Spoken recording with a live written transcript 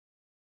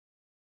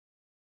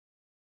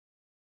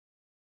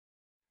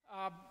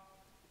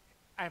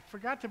I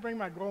forgot to bring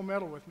my gold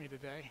medal with me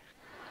today,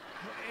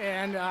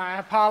 and I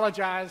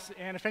apologize,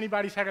 and if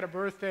anybody's having a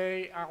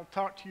birthday, I'll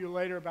talk to you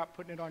later about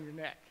putting it on your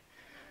neck.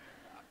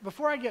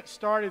 Before I get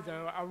started,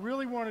 though, I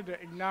really wanted to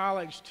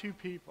acknowledge two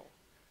people,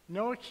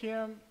 Noah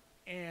Kim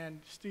and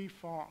Steve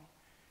Fong.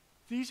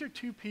 These are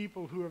two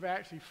people who have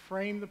actually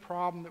framed the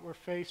problem that we're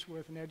faced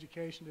with in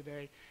education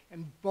today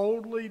and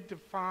boldly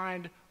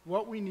defined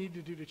what we need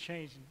to do to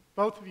change it.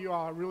 Both of you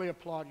all, I really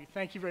applaud you.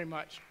 Thank you very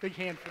much. Big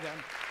hand for them.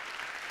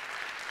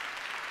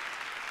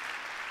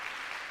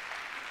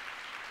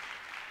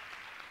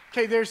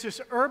 Okay, there's this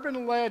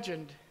urban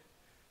legend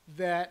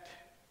that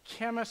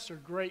chemists are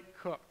great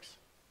cooks.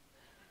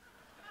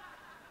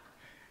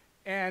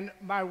 And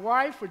my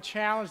wife would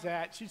challenge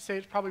that. She'd say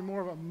it's probably more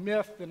of a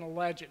myth than a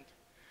legend.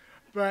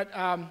 But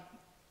I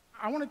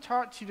want to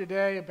talk to you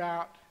today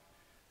about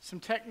some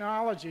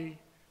technology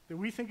that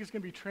we think is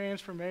going to be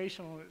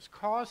transformational, and it's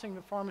causing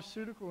the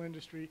pharmaceutical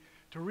industry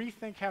to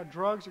rethink how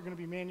drugs are going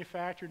to be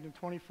manufactured in the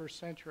 21st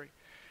century.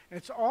 And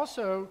it's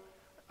also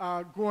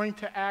going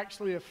to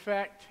actually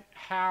affect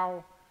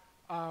how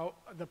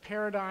the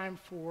paradigm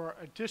for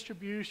a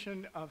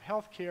distribution of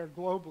healthcare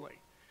globally.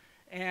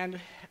 And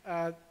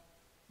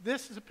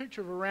this is a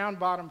picture of a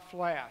round-bottom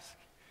flask.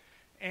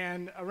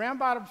 And a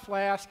round-bottom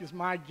flask is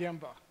my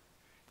Gemba.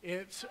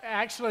 It's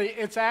actually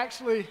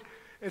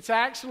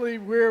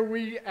where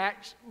we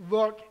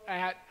look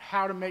at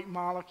how to make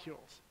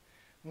molecules.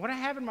 And what I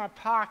have in my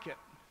pocket,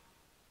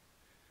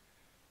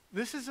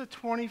 this is a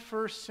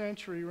 21st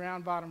century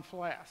round-bottom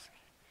flask.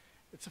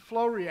 It's a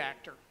flow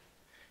reactor.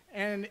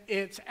 And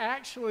it's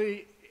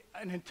actually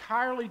an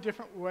entirely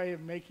different way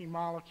of making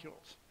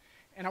molecules.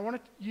 And I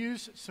want to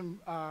use some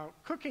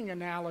cooking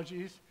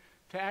analogies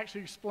to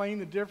actually explain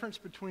the difference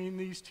between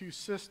these two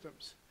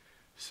systems.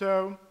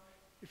 So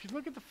if you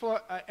look at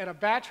at a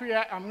batch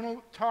reactor, I'm going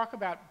to talk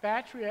about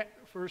batch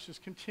versus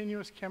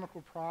continuous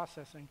chemical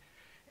processing.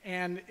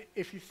 And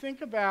if you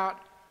think about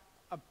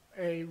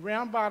a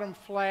round-bottom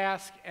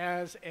flask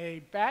as a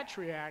batch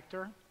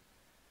reactor,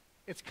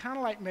 it's kind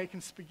of like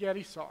making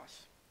spaghetti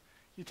sauce.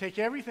 You take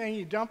everything,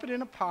 you dump it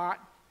in a pot,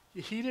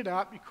 you heat it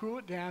up, you cool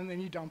it down, and then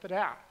you dump it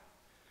out.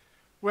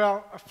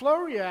 Well, a flow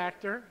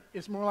reactor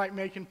is more like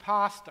making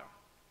pasta.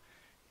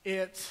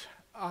 It's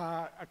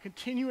a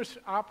continuous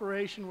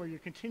operation where you're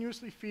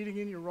continuously feeding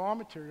in your raw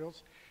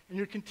materials and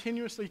you're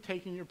continuously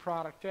taking your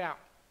product out.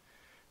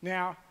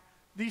 Now,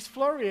 these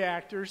flow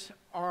reactors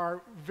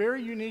are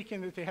very unique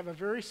in that they have a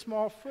very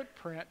small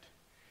footprint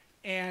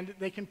and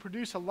they can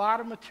produce a lot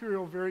of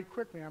material very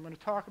quickly. I'm going to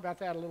talk about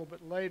that a little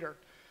bit later.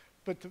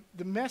 But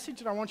the message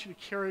that I want you to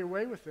carry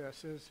away with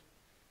this is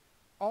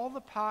all the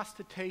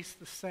pasta tastes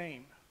the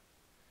same,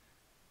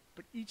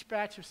 but each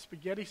batch of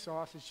spaghetti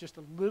sauce is just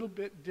a little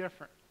bit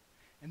different.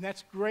 And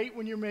that's great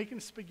when you're making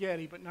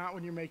spaghetti, but not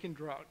when you're making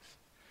drugs.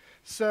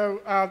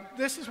 So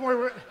this is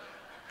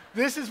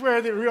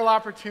where the real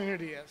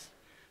opportunity is.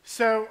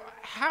 So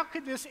how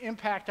could this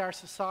impact our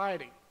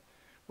society?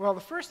 Well,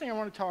 the first thing I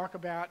want to talk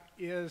about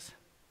is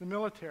the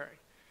military.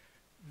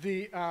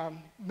 The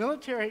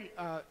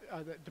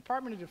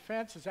Department of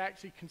Defense is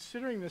actually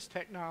considering this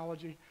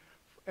technology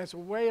as a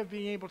way of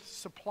being able to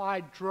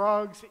supply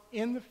drugs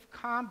in the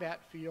combat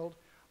field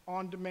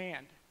on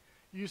demand,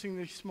 using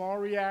these small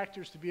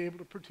reactors to be able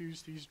to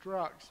produce these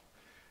drugs.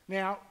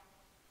 Now,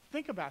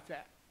 think about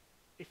that.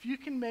 If you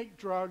can make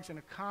drugs in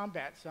a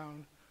combat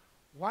zone,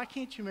 why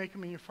can't you make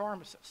them in your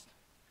pharmacist?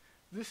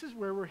 This is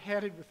where we're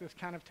headed with this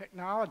kind of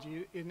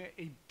technology in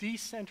a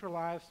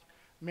decentralized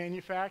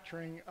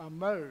manufacturing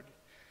mode.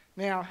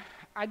 Now,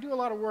 I do a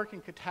lot of work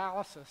in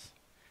catalysis,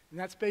 and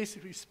that's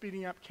basically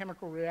speeding up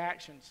chemical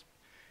reactions.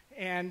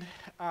 And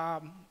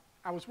I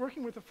was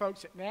working with the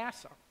folks at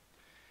NASA.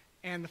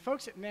 And the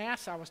folks at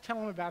NASA, I was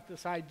telling them about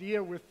this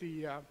idea that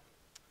the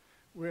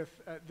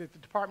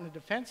Department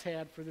of Defense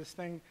had for this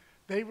thing.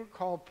 They were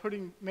called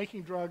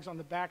making drugs on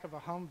the back of a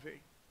Humvee.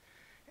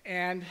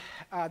 And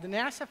the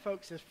NASA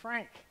folks says,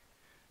 Frank,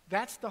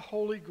 that's the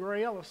holy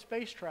grail of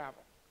space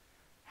travel.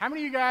 How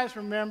many of you guys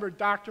remember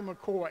Dr.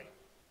 McCoy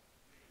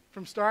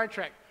from Star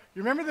Trek?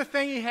 You remember the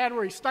thing he had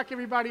where he stuck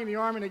everybody in the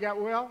arm and they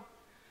got well?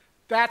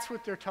 That's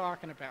what they're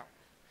talking about.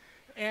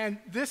 And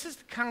this is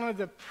kind of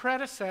the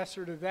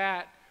predecessor to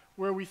that,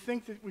 where we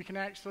think that we can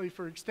actually,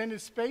 for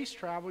extended space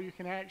travel, you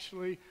can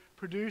actually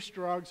produce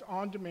drugs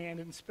on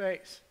demand in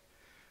space.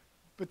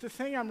 But the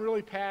thing I'm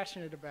really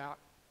passionate about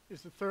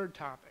is the third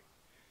topic.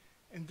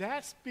 And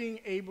that's being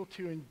able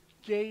to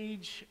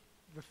engage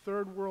the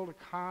third world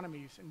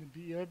economies and to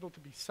be able to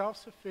be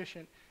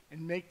self-sufficient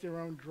and make their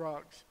own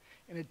drugs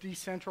in a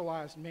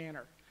decentralized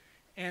manner.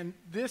 And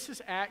this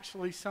is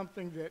actually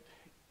something that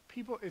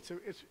people, it's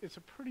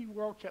a pretty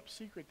well-kept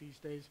secret these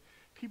days.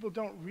 People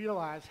don't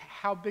realize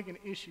how big an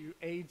issue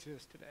AIDS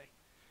is today.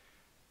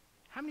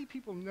 How many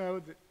people know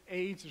that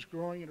AIDS is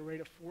growing at a rate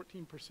of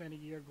 14% a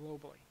year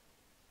globally?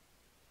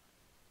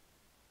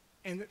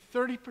 And that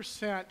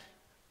 30%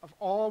 of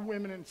all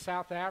women in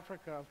South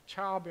Africa of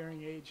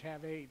childbearing age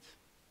have AIDS.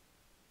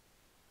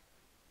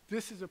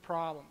 This is a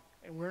problem,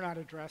 and we're not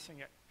addressing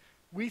it.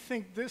 We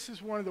think this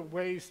is one of the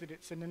ways that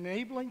it's an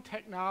enabling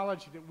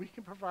technology that we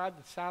can provide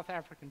the South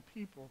African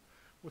people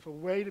with a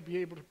way to be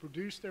able to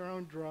produce their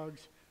own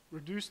drugs,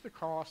 reduce the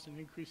cost, and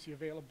increase the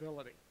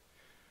availability.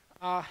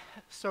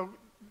 So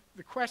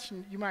the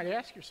question you might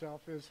ask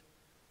yourself is,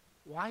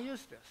 why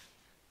is this?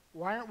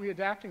 Why aren't we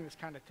adapting this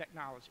kind of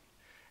technology?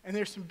 And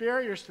there's some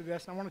barriers to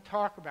this, and I want to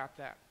talk about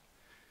that.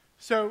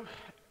 So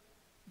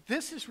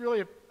this is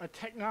really a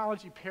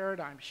technology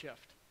paradigm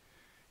shift.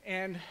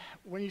 And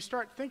when you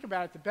start to think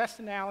about it, the best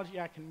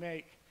analogy I can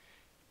make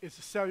is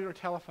the cellular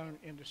telephone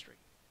industry.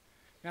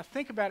 Now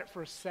think about it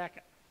for a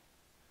second.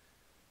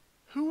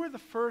 Who were the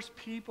first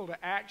people to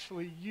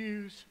actually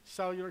use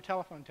cellular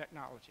telephone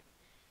technology?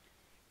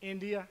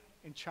 India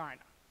and China.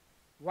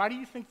 Why do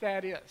you think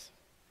that is?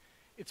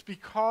 It's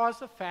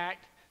because of the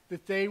fact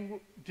that they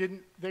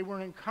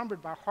weren't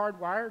encumbered by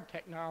hardwired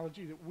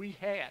technology that we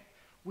had.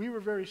 We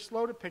were very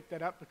slow to pick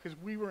that up because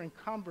we were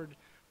encumbered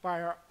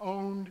by our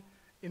own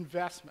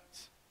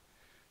investments.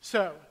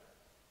 So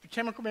the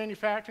chemical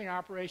manufacturing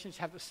operations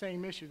have the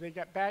same issue. They've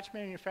got batch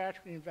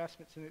manufacturing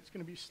investments, and it's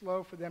going to be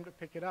slow for them to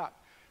pick it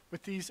up.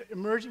 But these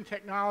emerging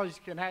technologies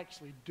can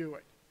actually do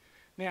it.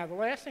 Now, the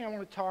last thing I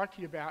want to talk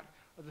to you about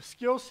are the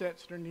skill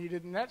sets that are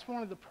needed, and that's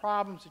one of the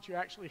problems that you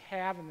actually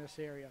have in this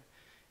area.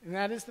 And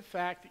that is the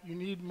fact that you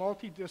need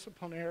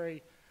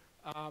multidisciplinary,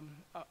 a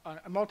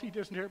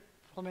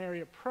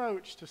multidisciplinary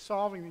approach to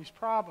solving these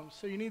problems.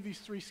 So you need these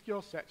three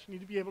skill sets. You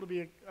need to be able to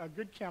be a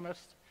good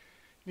chemist.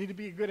 You need to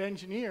be a good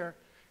engineer.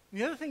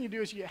 And the other thing you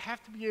do is you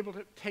have to be able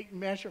to take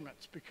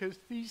measurements, because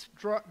these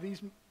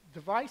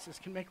devices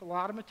can make a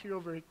lot of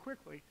material very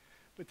quickly,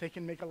 but they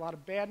can make a lot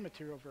of bad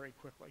material very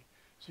quickly.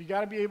 So you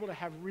got to be able to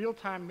have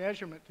real-time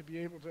measurement to be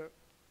able to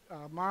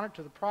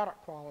monitor the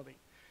product quality.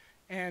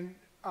 And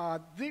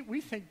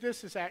we think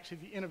this is actually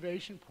the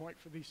innovation point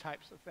for these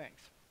types of things.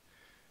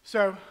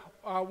 So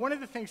one of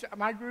the things that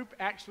my group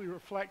actually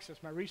reflects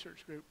this, my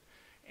research group,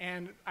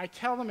 and I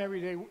tell them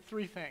every day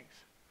three things.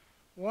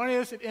 One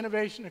is that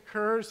innovation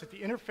occurs at the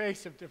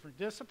interface of different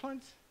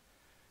disciplines.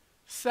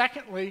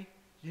 Secondly,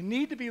 you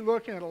need to be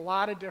looking at a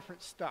lot of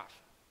different stuff.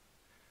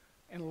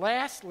 And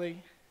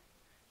lastly,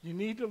 you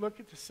need to look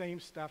at the same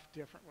stuff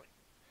differently.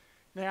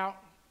 Now,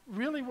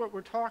 really what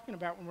we're talking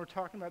about when we're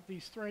talking about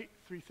these three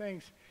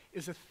things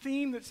is a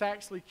theme that's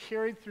actually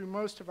carried through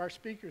most of our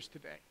speakers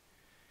today.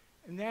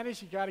 And that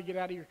is, you got to get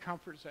out of your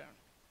comfort zone.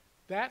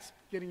 That's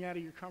getting out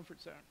of your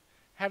comfort zone.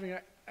 Having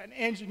an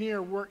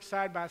engineer work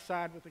side by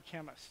side with a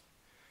chemist.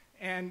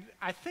 And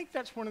I think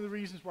that's one of the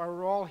reasons why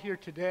we're all here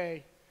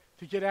today,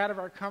 to get out of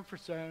our comfort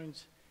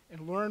zones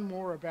and learn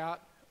more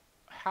about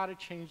how to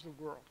change the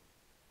world.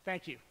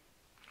 Thank you.